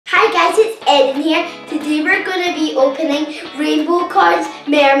Hi guys, it's Erin here. Today we're going to be opening Rainbowcorns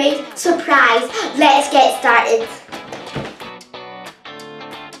Mermaid Surprise. Let's get started.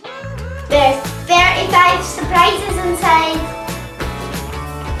 There's 35 surprises inside.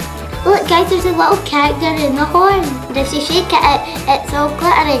 Look guys, there's a little character in the horn. And if you shake it, it's all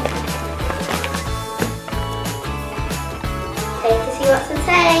glittery. Time to see what's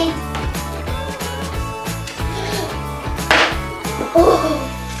inside. Oh!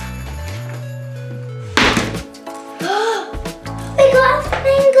 We got a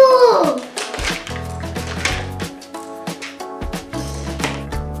flamingo!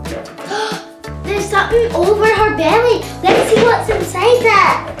 There's something over her belly. Let's see what's inside it.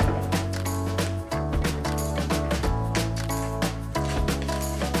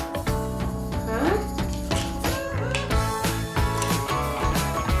 Huh?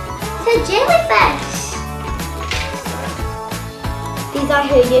 It's a jellyfish. These are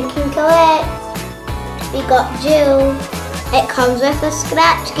who you can collect. We got Jill. It comes with a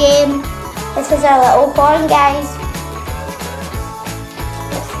scratch game. This is our little horn, guys.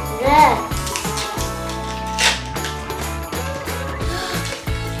 What's this?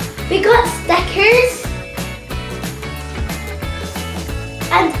 We got stickers.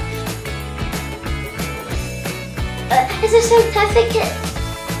 And it's a certificate.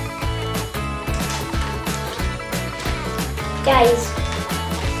 Guys,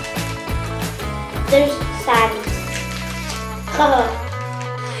 there's sand.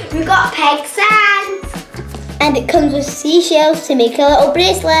 We got peg sand. And it comes with seashells to make a little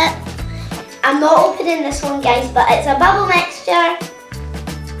bracelet. I'm not opening this one, guys, but it's a bubble mixture.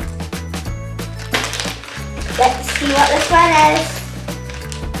 Let's see what this one is.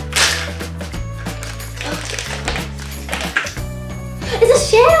 It's a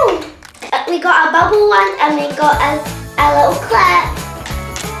shell. We got a bubble one and we got a little clip.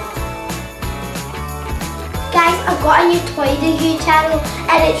 Guys, I've got a new Toy to You channel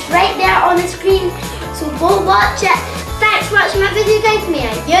and it's right there on the screen, so go watch it. Thanks for watching my video, guys. Give me a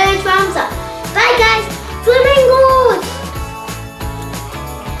huge thumbs up. Bye guys, flamingos!